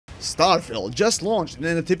Starfield just launched, and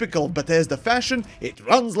in a typical Bethesda fashion, it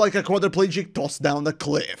runs like a quadriplegic tossed down a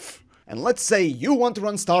cliff. And let's say you want to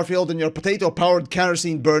run Starfield in your potato-powered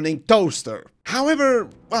kerosene-burning toaster. However,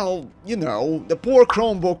 well, you know, the poor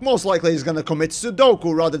Chromebook most likely is gonna commit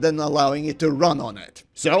Sudoku rather than allowing it to run on it.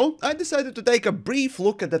 So, I decided to take a brief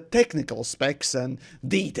look at the technical specs and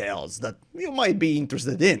details that you might be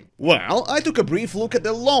interested in. Well, I took a brief look at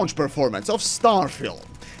the launch performance of Starfield,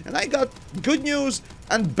 and I got good news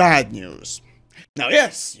and bad news. Now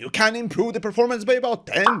yes, you can improve the performance by about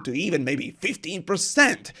 10 to even maybe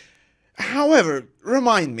 15%. However,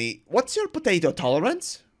 remind me, what's your potato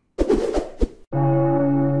tolerance?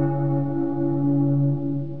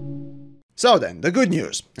 So then, the good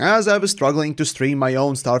news. As I was struggling to stream my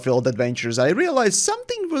own Starfield adventures, I realized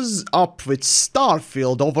something was up with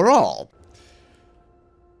Starfield overall.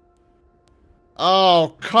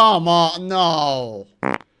 Oh, come on, no.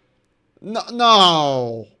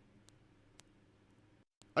 No.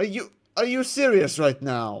 Are you serious right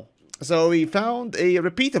now? So we found a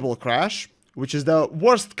repeatable crash, which is the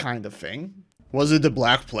worst kind of thing. Was it the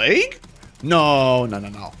Black Plague? No.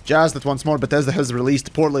 Just that once more Bethesda has released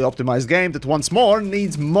a poorly optimized game that once more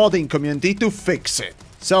needs modding community to fix it.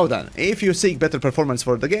 So then, if you seek better performance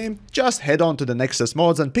for the game, just head on to the Nexus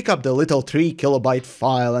mods and pick up the little 3 KB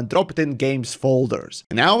file and drop it in games folders.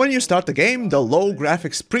 Now when you start the game, the low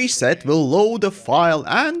graphics preset will load the file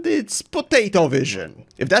and it's potato vision.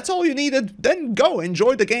 If that's all you needed, then go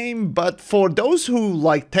enjoy the game, but for those who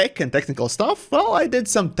like tech and technical stuff, well, I did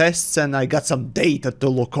some tests and I got some data to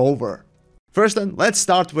look over. First then, let's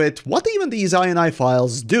start with what even these INI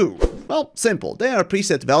files do. Well, simple, they are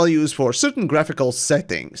preset values for certain graphical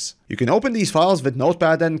settings. You can open these files with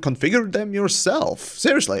Notepad and configure them yourself.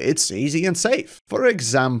 Seriously, it's easy and safe. For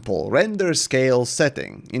example, render scale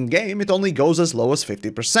setting. In game, it only goes as low as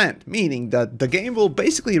 50%, meaning that the game will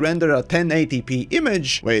basically render a 1080p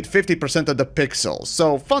image with 50% of the pixels.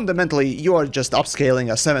 So fundamentally, you are just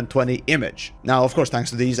upscaling a 720 image. Now, of course, thanks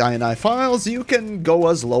to these INI files, you can go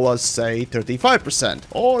as low as, say, 35%.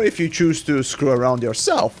 Or if you choose to screw around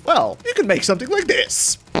yourself, well, you can make something like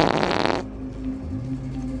this.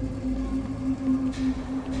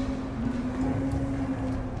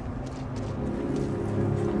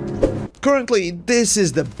 Currently, this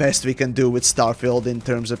is the best we can do with Starfield in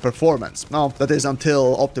terms of performance. Now, that is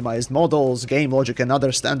until optimized models, game logic and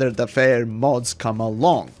other standard affair mods come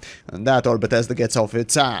along, and that or Bethesda gets off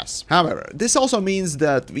its ass. However, this also means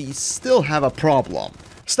that we still have a problem.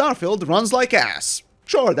 Starfield runs like ass.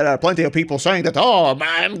 Sure, there are plenty of people saying that, oh,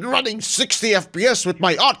 I'm running 60 FPS with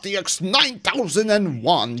my RTX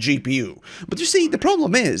 9001 GPU. But you see, the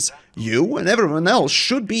problem is, you and everyone else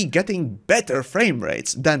should be getting better frame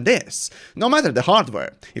rates than this. No matter the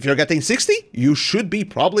hardware. If you're getting 60, you should be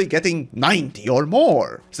probably getting 90 or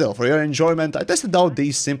more. Still, for your enjoyment, I tested out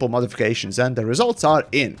these simple modifications and the results are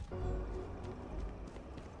in.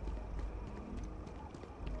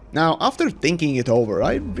 Now, after thinking it over,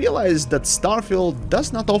 I realized that Starfield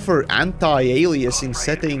does not offer anti-aliasing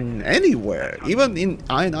setting anywhere. Even in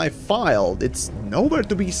INI file, it's nowhere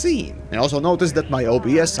to be seen. I also noticed that my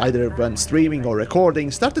OBS, either when streaming or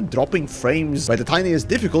recording, started dropping frames by the tiniest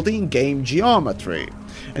difficulty in game geometry.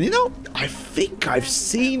 And you know, I think I've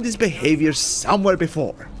seen this behavior somewhere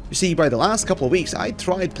before. You see, by the last couple of weeks, I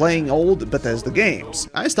tried playing old Bethesda games.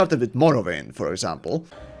 I started with Morrowind, for example.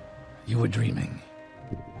 You were dreaming.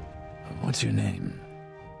 What's your name?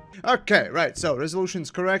 Okay, right, so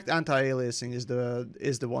resolution's correct, anti-aliasing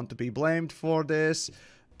is the one to be blamed for this.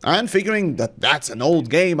 And figuring that that's an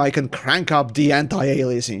old game, I can crank up the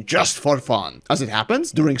anti-aliasing just for fun. As it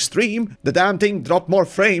happens, during stream, the damn thing dropped more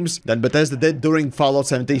frames than Bethesda did during Fallout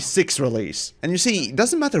 76 release. And you see, it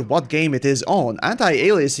doesn't matter what game it is on,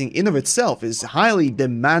 anti-aliasing in of itself is highly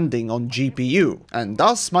demanding on GPU, and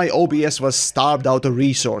thus my OBS was starved out of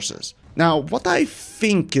resources. Now, what I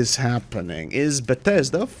think is happening is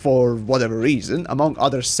Bethesda, for whatever reason, among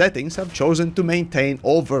other settings, have chosen to maintain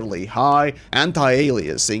overly high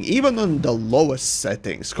anti-aliasing, even on the lowest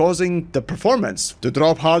settings, causing the performance to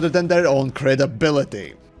drop harder than their own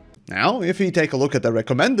credibility. Now, if we take a look at the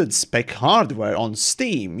recommended spec hardware on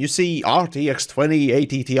Steam, you see RTX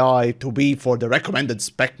 2080 Ti to be for the recommended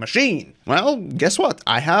spec machine. Well, guess what?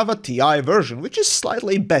 I have a Ti version, which is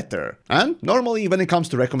slightly better. And normally, when it comes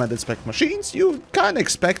to recommended spec machines, you can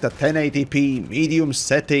expect a 1080p medium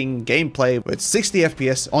setting gameplay with 60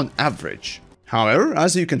 FPS on average. However,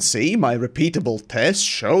 as you can see, my repeatable test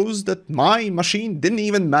shows that my machine didn't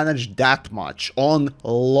even manage that much on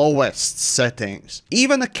lowest settings.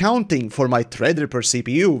 Even accounting for my Threadripper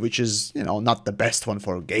CPU, which is, you know, not the best one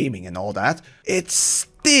for gaming and all that, it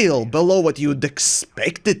still below what you'd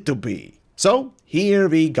expect it to be. So, here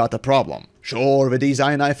we got a problem. Sure, with these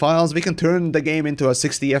INI files, we can turn the game into a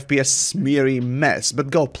 60 FPS smeary mess,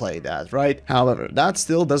 but go play that, right? However, that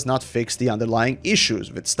still does not fix the underlying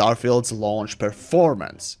issues with Starfield's launch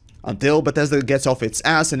performance. Until Bethesda gets off its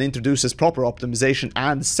ass and introduces proper optimization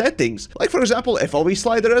and settings, like for example FOV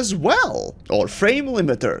slider as well, or frame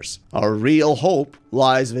limiters, our real hope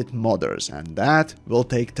lies with modders, and that will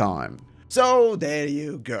take time. So there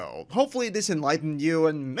you go. Hopefully this enlightened you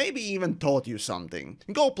and maybe even taught you something.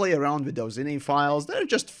 Go play around with those ini files, they're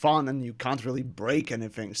just fun and you can't really break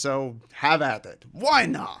anything, so have at it. Why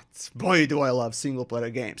not? Boy do I love single player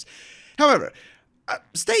games. However,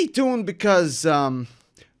 stay tuned because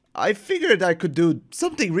I figured I could do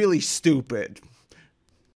something really stupid.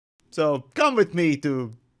 So come with me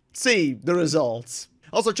to see the results.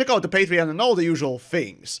 Also check out the Patreon and all the usual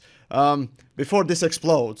things. Before this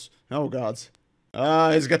explodes. Oh god.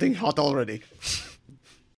 It's getting hot already.